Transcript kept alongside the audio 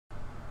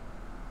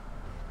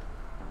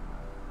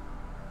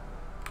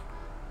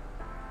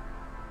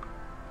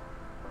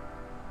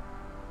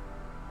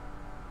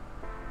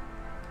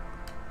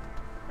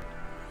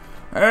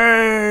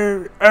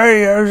Hey,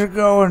 hey, how's it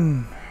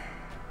going?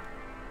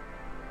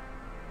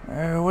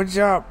 Hey, what's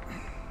up?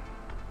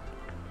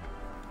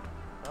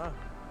 Huh?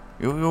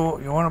 You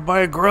want to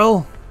buy a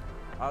grill?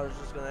 I was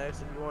just gonna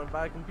ask if you want to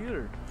buy a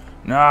computer.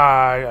 Nah,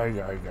 I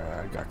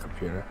got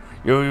computer.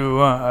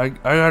 I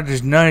got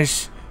this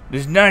nice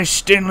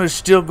stainless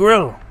steel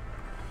grill.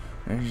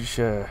 No,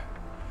 sir.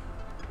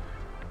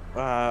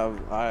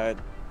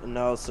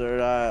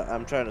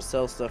 I'm trying to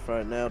sell stuff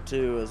right now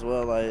too, as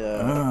well. I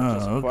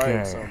just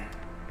acquired okay. some.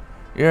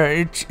 Yeah,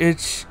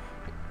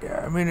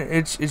 I mean,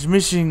 it's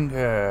missing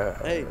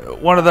Hey,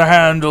 one of the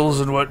handles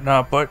and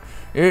whatnot, but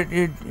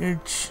it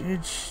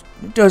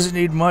doesn't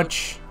need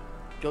much.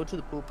 go to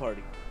the pool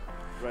party.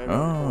 Right around the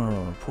Oh,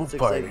 corner. pool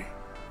 680. party.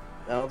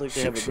 I don't think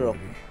they have a grill.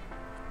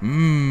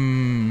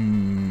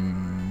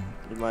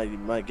 You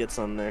might get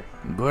some there.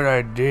 Good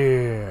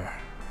idea.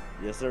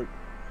 Yes, sir.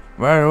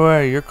 By the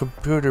way, your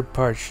computer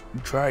parts,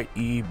 try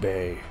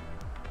eBay.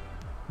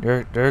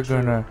 They're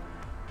gonna,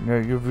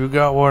 if you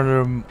got one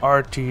of them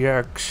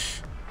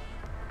RTX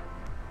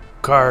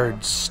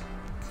cards,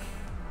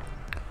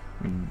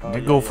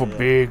 they go for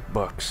big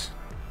bucks.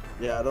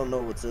 Yeah, I don't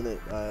know what's in it.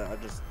 I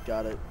just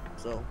got it,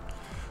 so.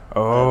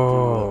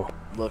 Oh. I have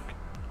to, look.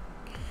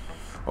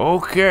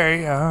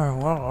 Okay.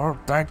 Well,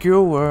 thank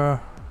you.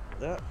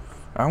 Yeah.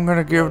 I'm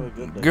gonna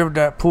give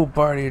that pool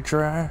party a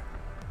try.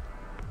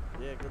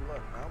 Yeah, good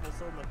luck. I almost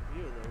sold my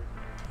computer there.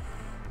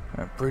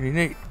 That's pretty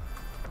neat.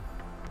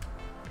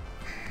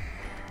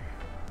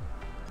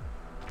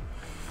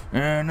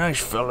 Yeah, nice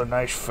fella,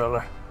 nice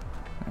fella.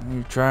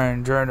 You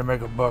trying to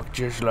make a buck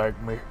just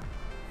like me.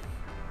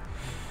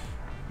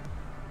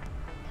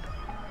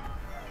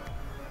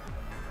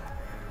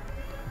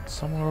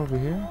 Someone over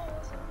here?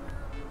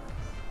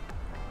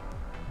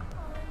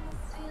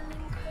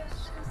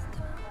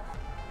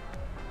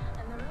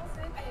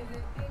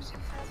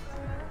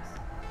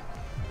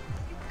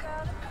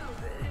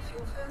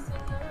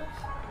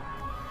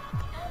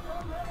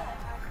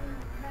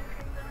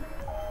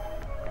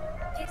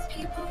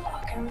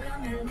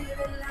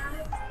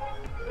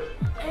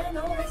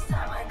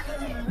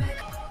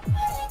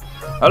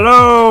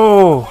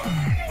 Hello!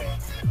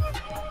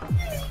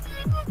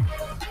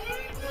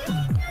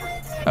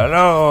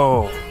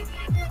 Hello!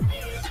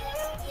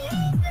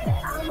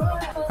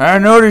 I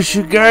notice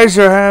you guys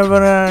are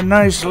having a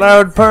nice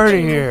loud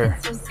party here.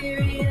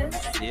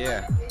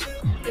 Yeah.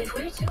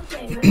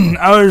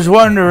 I was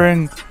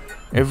wondering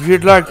if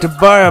you'd like to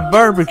buy a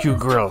barbecue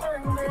grill. How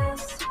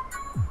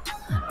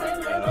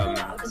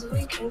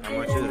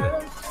much is it?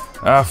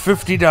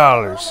 $50.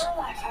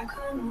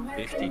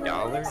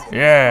 $50?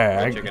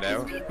 Yeah. Check it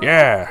out.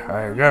 Yeah,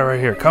 I got it right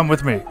here. Come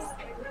with me.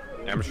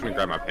 Yeah, I'm just gonna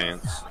grab my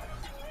pants.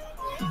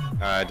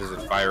 Does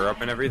it fire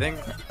up and everything?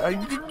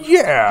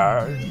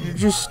 Yeah. You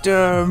just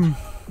you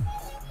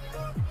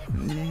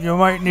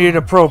might need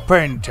a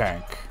propane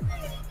tank.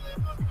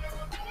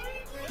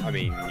 I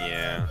mean,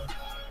 yeah.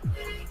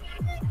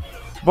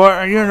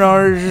 But you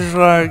know, it's just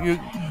like you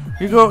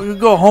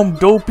go Home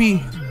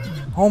Dopey.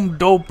 Home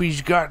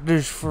Dopey's got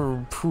this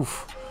for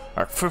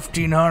like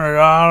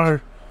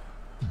 $1,500.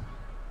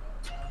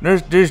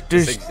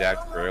 This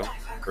exact grill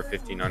for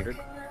 $1,500.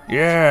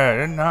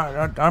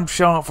 Yeah, I'm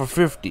selling it for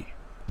 $50.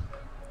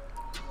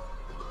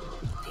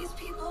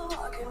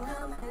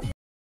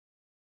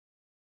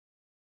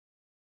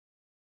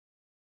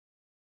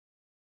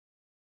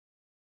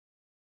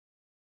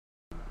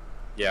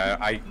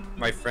 Yeah,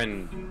 my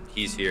friend,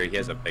 he's here. He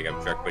has a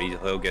pickup truck, but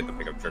he'll get the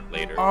pickup truck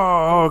later.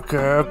 Oh,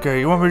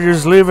 okay. You want me to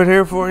just leave it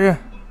here for you?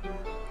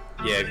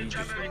 Yeah, if you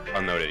just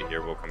unload it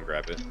here, we'll come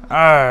grab it.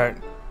 Alright.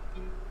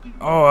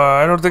 Oh,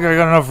 I don't think I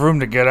got enough room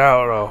to get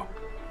out, though.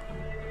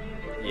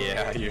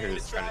 Yeah, you're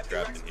just kind of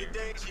trapped in here.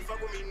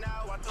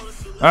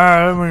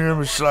 Alright, let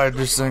me slide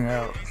this thing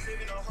out.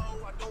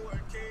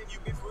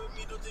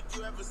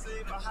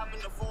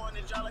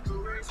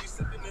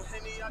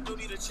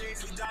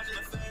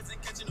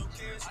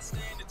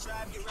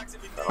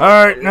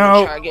 Alright,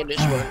 now.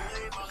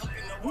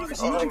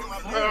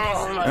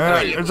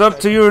 Alright, it's up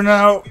to you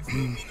now.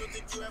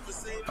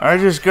 I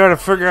just gotta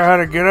figure out how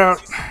to get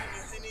out.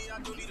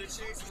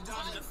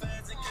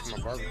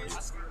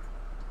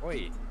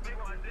 Wait.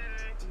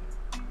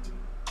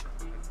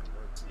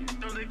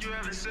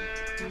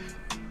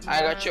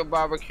 I got your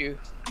barbecue.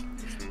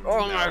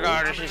 Oh my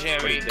god, this is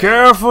heavy.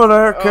 Careful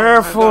there,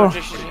 careful. Oh my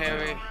god, this is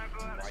heavy.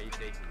 Why are you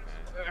taking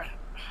that?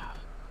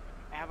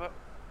 How about,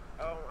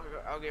 oh my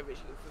god, I'll give it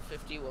to you for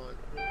 51.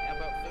 How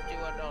about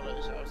 $51?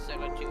 I'll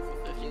sell it to you for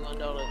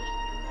 $51.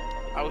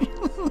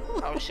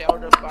 I'll sell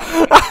the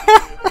barbecue for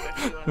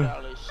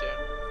 $51, sir.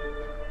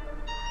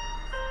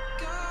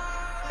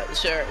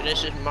 Sir,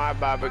 this is my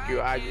barbecue.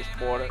 I just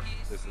bought it.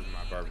 This is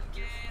my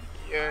barbecue.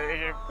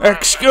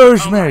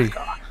 Excuse me.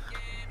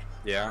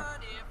 Yeah?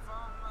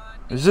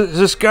 Is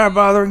this guy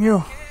bothering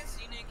you?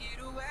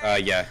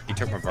 Yeah, he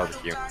took my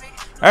barbecue.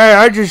 Hey,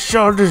 I just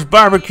sold this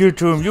barbecue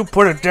to him. You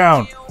put it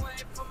down.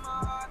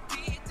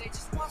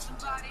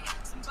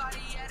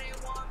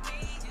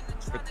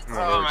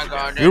 Oh my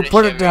god, you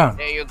put it down.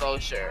 There you go,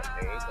 sir.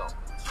 There you go.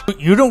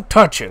 You don't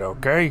touch it,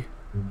 okay?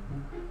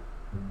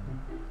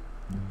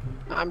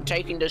 I'm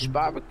taking this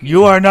barbecue.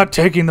 You are not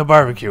taking the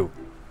barbecue.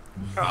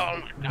 Oh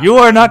my God. You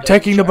are not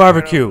taking the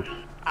barbecue.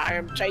 I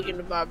am taking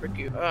the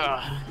barbecue.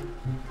 Ugh.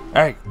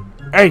 Hey,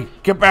 hey,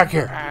 get back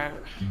here.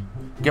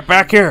 Get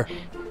back here.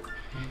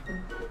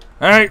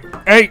 Hey,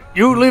 hey,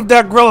 you leave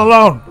that grill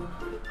alone.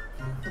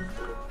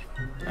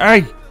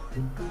 Hey,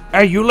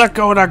 hey, you let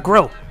go of that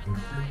grill.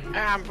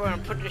 I'm gonna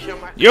put this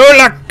on my. You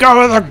let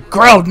go of the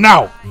grill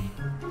now.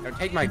 Now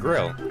take my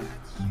grill.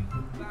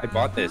 I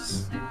bought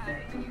this.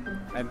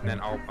 And then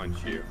I'll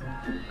punch you.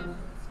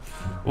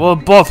 We'll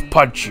both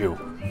punch you.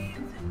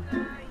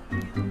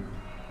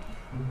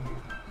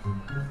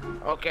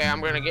 Okay,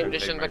 I'm gonna get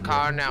this in the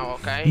car now,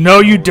 okay? No,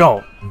 you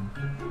don't.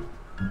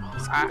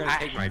 I'm gonna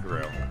take my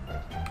grill.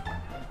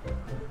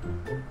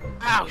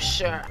 Ow,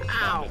 sir.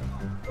 Ow.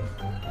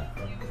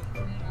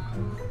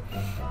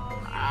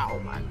 Oh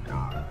my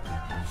God.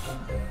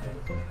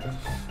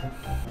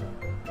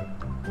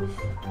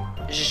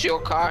 Is this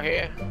your car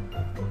here?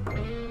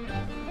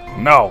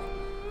 No.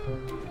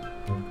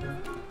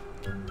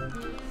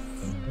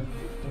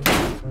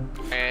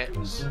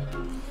 It's...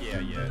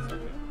 Yeah, it's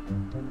okay.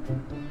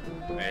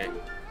 Hey.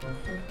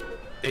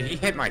 Did he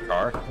hit my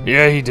car?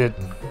 Yeah, he did.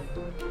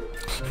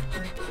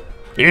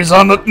 He's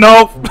on the...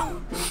 No!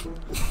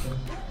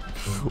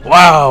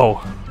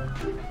 Wow.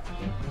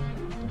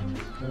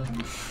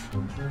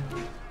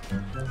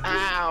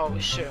 Ow,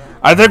 sure.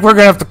 I think we're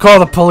gonna have to call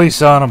the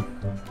police on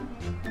him.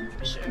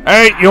 Sure.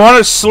 Hey, you want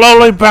to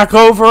slowly back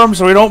over him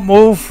so he don't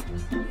move?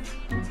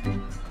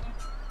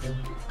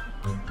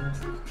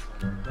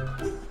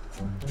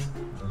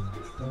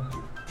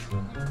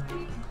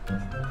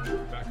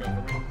 Back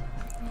over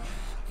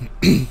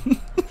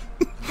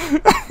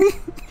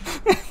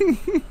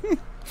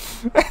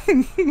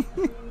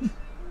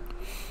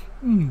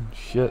me.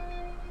 Shit.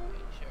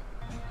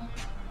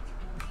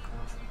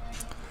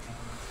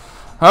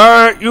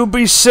 Alright, you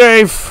be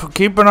safe.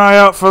 Keep an eye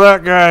out for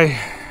that guy.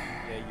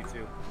 Yeah, you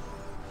too.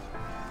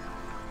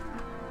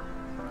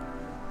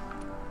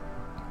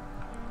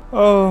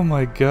 Oh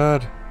my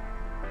God.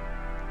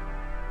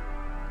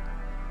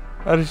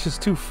 That is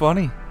just too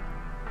funny.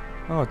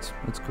 Oh,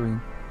 it's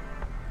green.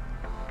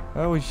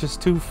 That was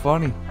just too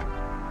funny.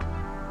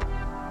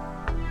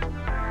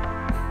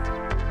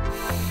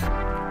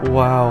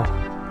 Wow.